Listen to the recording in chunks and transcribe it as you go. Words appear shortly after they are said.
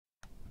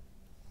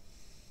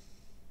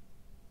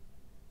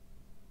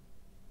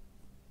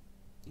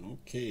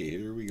Okay,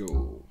 here we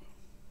go.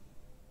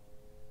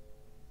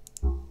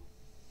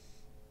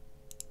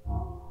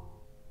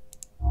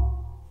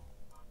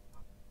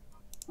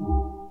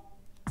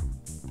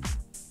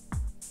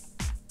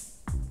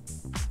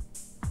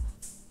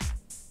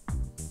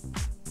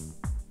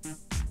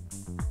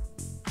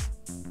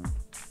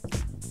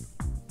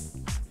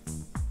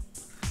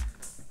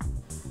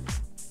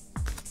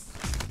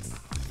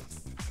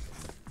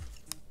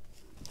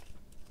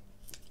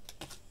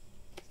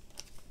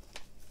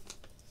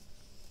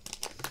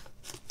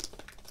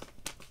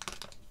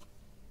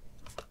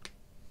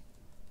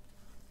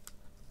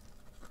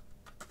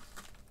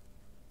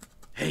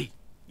 Hey,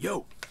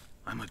 yo,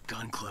 I'm a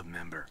gun club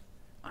member.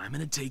 I'm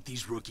gonna take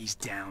these rookies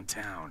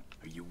downtown.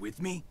 Are you with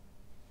me?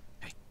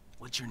 Hey,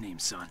 what's your name,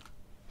 son?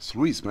 It's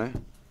Luis,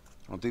 man.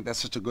 I don't think that's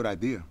such a good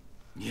idea.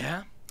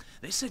 Yeah?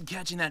 They said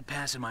catching that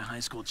pass in my high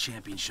school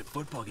championship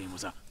football game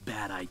was a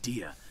bad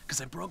idea,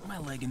 because I broke my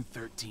leg in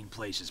 13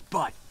 places,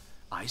 but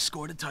I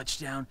scored a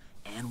touchdown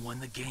and won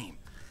the game.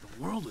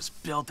 The world was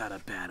built out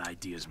of bad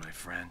ideas, my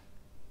friend.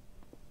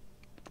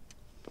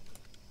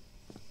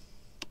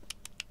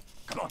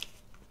 Come on.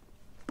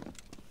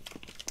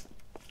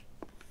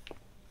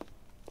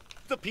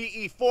 The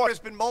PE-4 has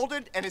been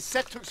molded and is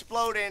set to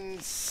explode in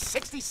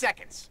 60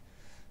 seconds.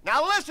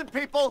 Now listen,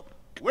 people,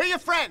 we're your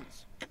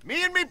friends.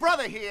 Me and me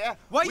brother here.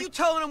 Why are you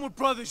telling them we're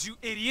brothers, you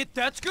idiot?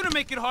 That's gonna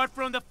make it hard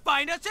for them to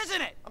find us,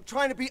 isn't it? I'm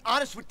trying to be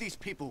honest with these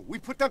people. We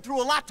put them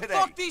through a lot today.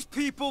 Fuck these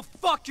people,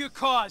 fuck your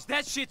cause.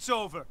 That shit's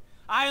over.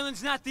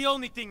 Ireland's not the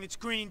only thing that's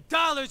green.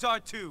 Dollars are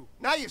too.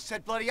 Now you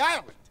said bloody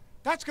Ireland.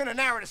 That's gonna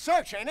narrow the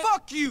search, ain't it?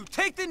 Fuck you!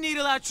 Take the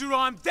needle out your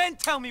arm, then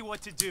tell me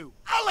what to do.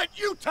 I'll let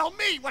you tell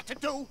me what to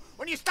do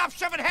when you stop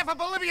shoving half of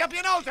Bolivia up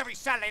your nose every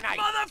Saturday night.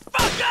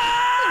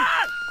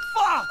 Motherfucker!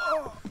 Fuck!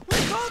 We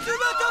told you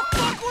not to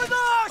fuck with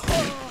us!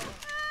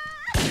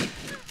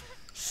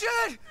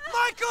 Shit!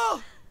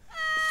 Michael!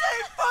 Say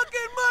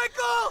fucking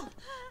Michael!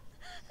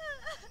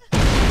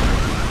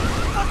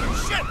 Fucking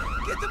shit!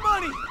 Get the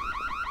money!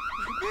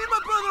 Me and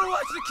my brother will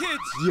watch the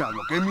kids!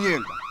 Diablo, qué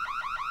mierda.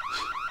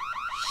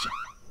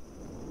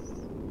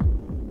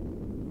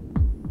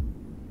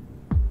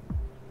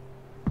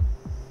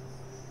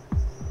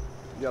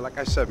 Yeah, like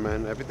I said,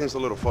 man, everything's a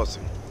little fussy.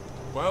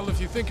 Well,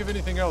 if you think of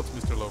anything else,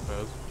 Mr.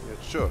 Lopez. Yeah,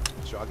 sure,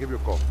 I'll give you a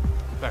call.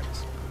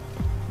 Thanks.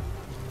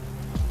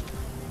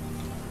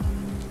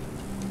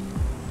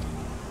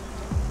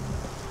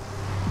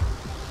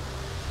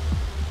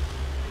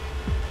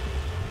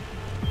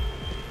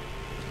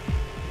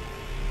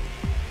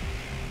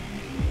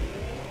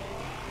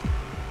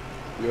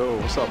 Yo,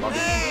 what's up, Bobby?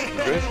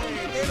 You good?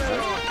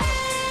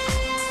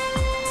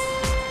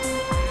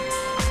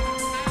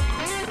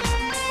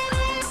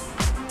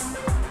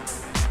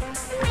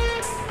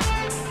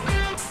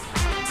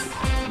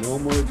 No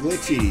more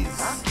glitchies.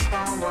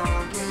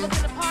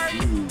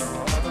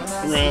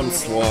 RAM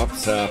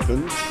swaps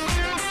happened.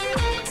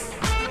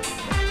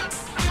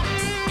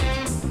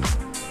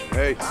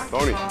 Hey,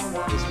 Tony,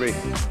 it's me.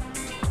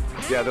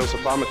 Yeah, there was a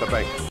bomb at the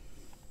bank.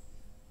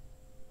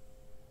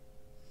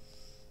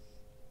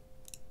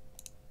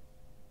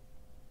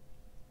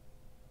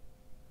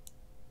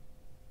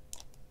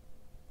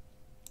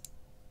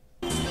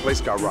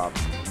 Place got robbed.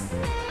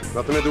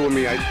 Nothing to do with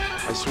me,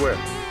 I swear.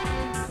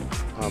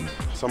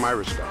 Some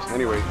Irish guys.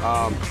 Anyway,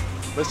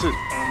 listen,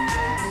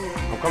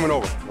 I'm coming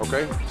over,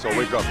 okay? So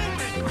wake up.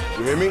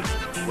 You hear me?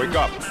 Wake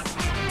up.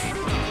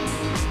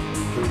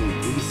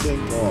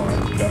 Vsync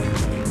on. Got my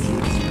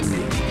kids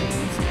real.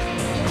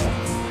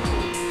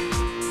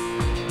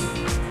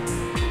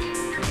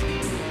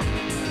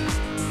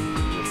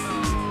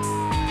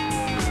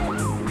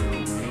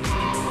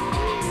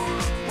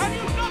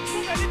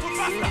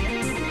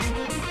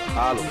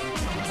 Hello.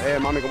 Hey,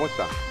 mami, ¿cómo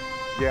está?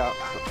 Yeah,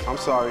 I'm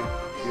sorry.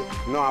 Yeah,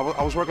 no,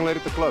 I was working late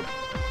at the club.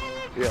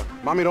 Yeah,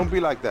 mommy, don't be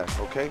like that,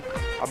 okay?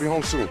 I'll be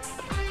home soon.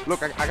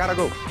 Look, I gotta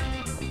go.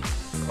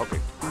 Okay.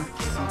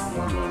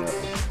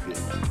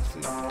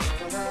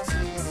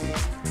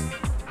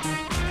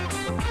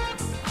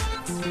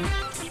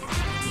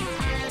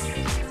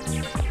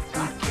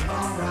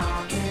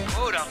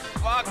 Who the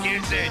fuck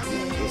is it?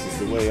 This is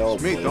the way I'll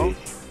Me, play. don't?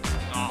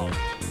 Oh,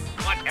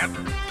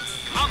 whatever.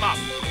 Come up.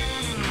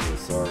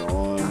 DSR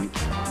on.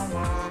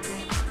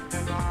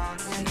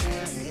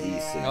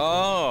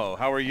 Oh,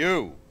 how are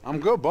you? I'm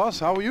good, boss.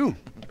 How are you?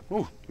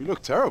 Oh, you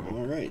look terrible.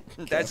 All right.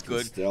 That's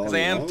good, because I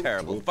am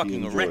terrible,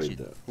 fucking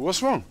wretched.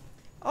 What's wrong?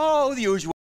 Oh, the usual.